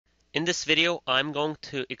In this video, I'm going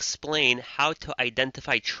to explain how to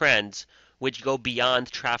identify trends which go beyond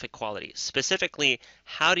traffic quality. Specifically,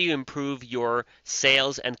 how do you improve your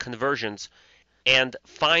sales and conversions and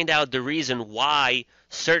find out the reason why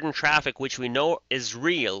certain traffic, which we know is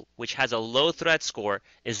real, which has a low threat score,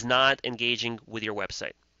 is not engaging with your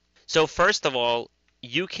website. So first of all,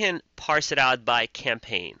 you can parse it out by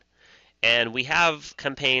campaign. And we have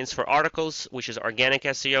campaigns for articles, which is organic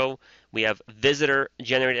SEO. We have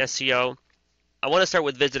visitor-generated SEO. I want to start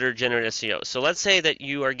with visitor-generated SEO. So let's say that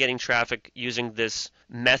you are getting traffic using this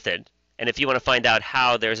method. And if you want to find out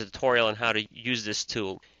how, there's a tutorial on how to use this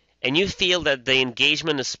tool. And you feel that the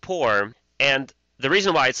engagement is poor. And the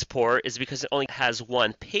reason why it's poor is because it only has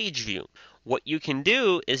one page view. What you can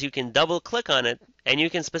do is you can double click on it and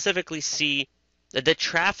you can specifically see that the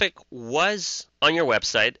traffic was on your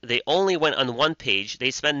website. They only went on one page.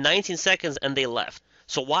 They spent 19 seconds and they left.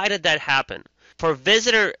 So why did that happen? For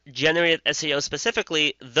visitor-generated SEO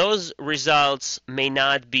specifically, those results may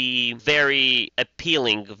not be very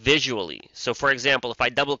appealing visually. So for example, if I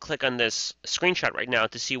double-click on this screenshot right now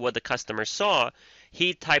to see what the customer saw,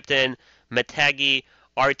 he typed in Motegi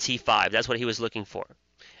RT5. That's what he was looking for.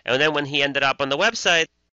 And then when he ended up on the website,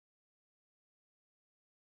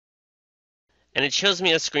 and it shows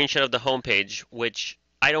me a screenshot of the homepage, which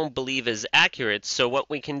I don't believe is accurate. So what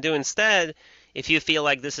we can do instead, if you feel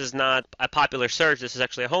like this is not a popular search, this is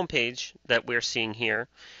actually a homepage that we're seeing here,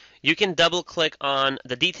 you can double click on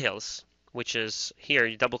the details, which is here.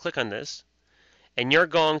 You double click on this, and you're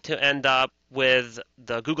going to end up with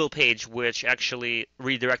the Google page, which actually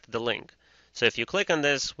redirected the link. So if you click on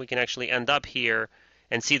this, we can actually end up here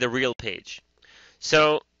and see the real page.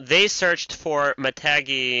 So they searched for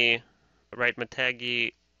Motegi, right,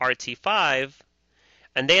 Motegi RT5,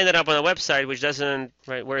 and they ended up on a website which doesn't,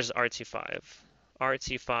 right, where's RT5?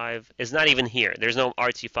 RT5 is not even here. There's no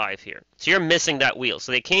RT5 here. So you're missing that wheel.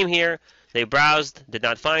 So they came here, they browsed, did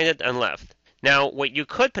not find it, and left. Now, what you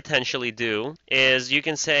could potentially do is you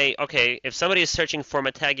can say, okay, if somebody is searching for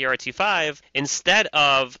Motegi RT5, instead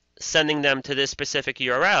of sending them to this specific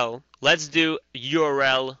URL, let's do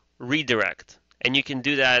URL redirect. And you can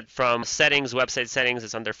do that from settings, website settings,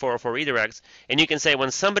 it's under 404 redirects. And you can say when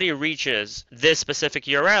somebody reaches this specific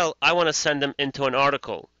URL, I want to send them into an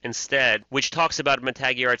article instead, which talks about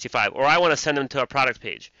Motegi RT5, or I want to send them to a product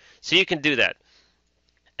page. So you can do that.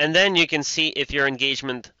 And then you can see if your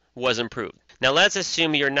engagement was improved. Now let's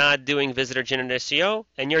assume you're not doing visitor-generated SEO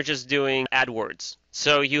and you're just doing AdWords.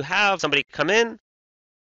 So you have somebody come in.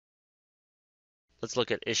 Let's look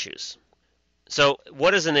at issues. So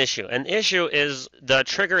what is an issue? An issue is the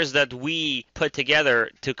triggers that we put together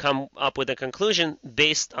to come up with a conclusion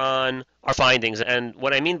based on our findings. And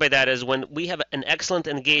what I mean by that is when we have an excellent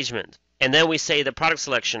engagement and then we say the product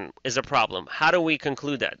selection is a problem, how do we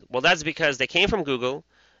conclude that? Well, that's because they came from Google.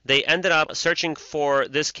 They ended up searching for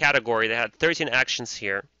this category. They had 13 actions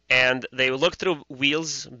here. And they looked through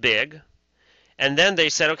Wheels Big. And then they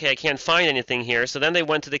said, okay, I can't find anything here. So then they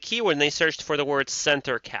went to the keyword and they searched for the word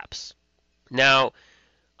center caps. Now,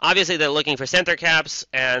 obviously they're looking for center caps,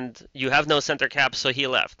 and you have no center caps, so he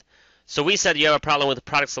left. So we said you have a problem with the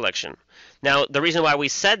product selection. Now, the reason why we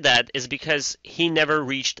said that is because he never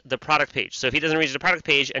reached the product page. So if he doesn't reach the product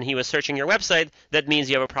page and he was searching your website, that means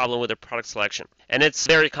you have a problem with the product selection. And it's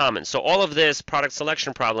very common. So all of this product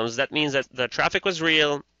selection problems, that means that the traffic was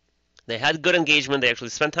real, they had good engagement, they actually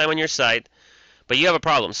spent time on your site, but you have a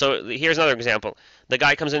problem. So here's another example. The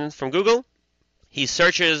guy comes in from Google, he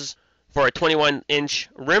searches for a 21-inch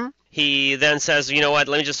rim. He then says, you know what,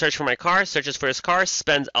 let me just search for my car, searches for his car,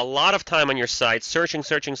 spends a lot of time on your site, searching.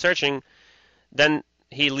 Then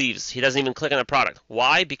he leaves. He doesn't even click on the product.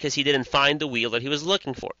 Why? Because he didn't find the wheel that he was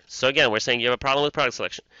looking for. So again, we're saying you have a problem with product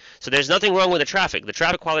selection. So there's nothing wrong with the traffic. The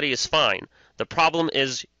traffic quality is fine. The problem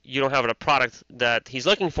is you don't have a product that he's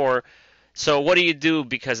looking for. So what do you do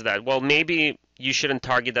because of that? Well, maybe you shouldn't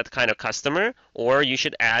target that kind of customer, or you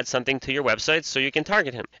should add something to your website so you can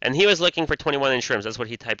target him. And he was looking for 21-inch rims. That's what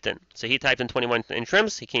he typed in. So he typed in 21-inch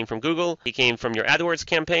rims. He came from Google. He came from your AdWords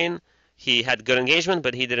campaign. He had good engagement,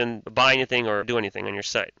 but he didn't buy anything or do anything on your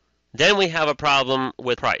site. Then we have a problem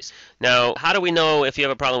with price. Now, how do we know if you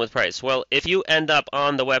have a problem with price? Well, if you end up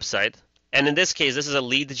on the website, and in this case, this is a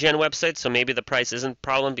lead gen website, so maybe the price isn't a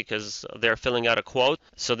problem because they're filling out a quote.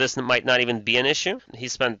 So this might not even be an issue. He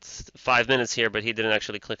spent 5 minutes here, but he didn't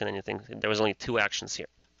actually click on anything. There was only 2 actions here.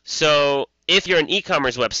 So if you're an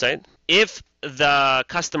e-commerce website, if the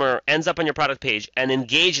customer ends up on your product page and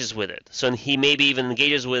engages with it, so he maybe even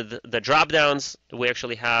engages with the drop-downs, we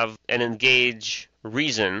actually have an engage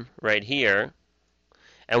reason right here.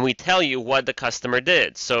 and we tell you what the customer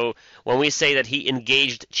did. So when we say that he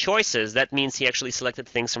engaged choices, that means he actually selected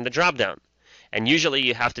things from the dropdown. And usually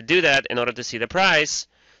you have to do that in order to see the price.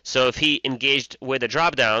 So if he engaged with the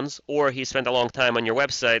dropdowns, or he spent a long time on your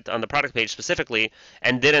website, on the product page specifically,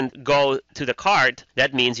 and didn't go to the cart,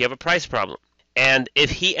 that means you have a price problem. And if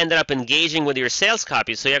he ended up engaging with your sales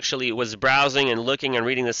copy, so he actually was browsing and looking and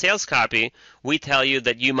reading the sales copy, we tell you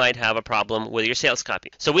that you might have a problem with your sales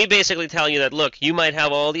copy. So we basically tell you that, look, you might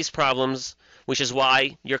have all these problems, which is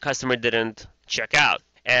why your customer didn't check out.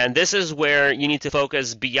 And this is where you need to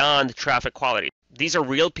focus beyond traffic quality. These are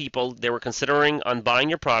real people. They were considering on buying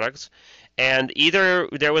your products, and either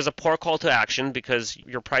there was a poor call to action because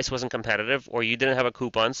your price wasn't competitive, or you didn't have a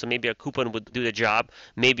coupon, so maybe a coupon would do the job.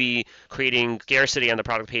 Maybe creating scarcity on the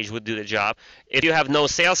product page would do the job. If you have no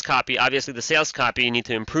sales copy, obviously the sales copy, you need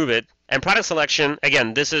to improve it. And product selection,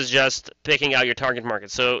 again, this is just picking out your target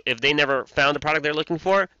market. So if they never found the product they're looking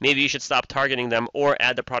for, maybe you should stop targeting them or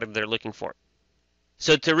add the product they're looking for.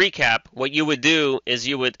 So to recap, what you would do is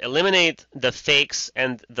you would eliminate the fakes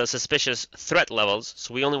and the suspicious threat levels,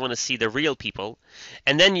 so we only want to see the real people,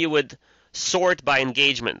 and then you would sort by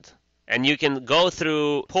engagement. And you can go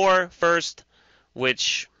through poor first,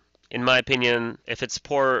 which, in my opinion, if it's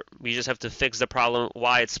poor, we just have to fix the problem,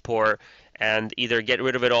 why it's poor, and either get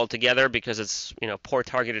rid of it altogether because it's poor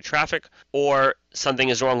targeted traffic, or something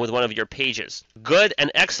is wrong with one of your pages. Good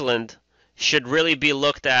and excellent should really be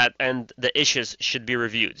looked at, and the issues should be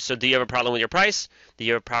reviewed. So do you have a problem with your price? Do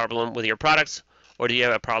you have a problem with your products? Or do you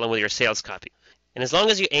have a problem with your sales copy? And as long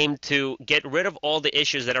as you aim to get rid of all the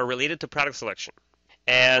issues that are related to product selection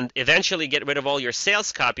and eventually get rid of all your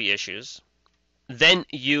sales copy issues, then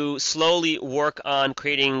you slowly work on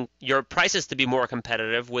creating your prices to be more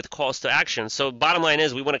competitive with calls to action. So bottom line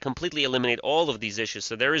is we want to completely eliminate all of these issues,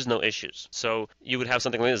 so there is no issues. So you would have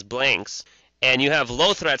something like this, blanks, and you have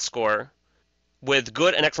low threat score with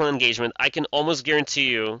good and excellent engagement. I can almost guarantee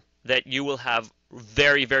you that you will have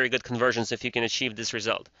very, very good conversions if you can achieve this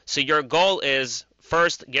result. So your goal is,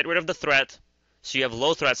 first, get rid of the threat, so you have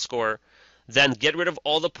low threat score, then get rid of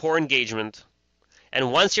all the poor engagement,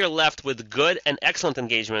 and once you're left with good and excellent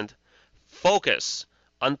engagement, focus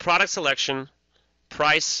on product selection,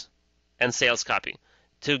 price, and sales copy.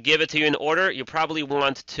 To give it to you in order, you probably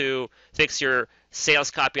want to fix your sales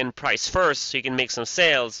copy and price first so you can make some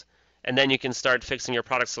sales, and then you can start fixing your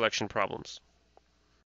product selection problems.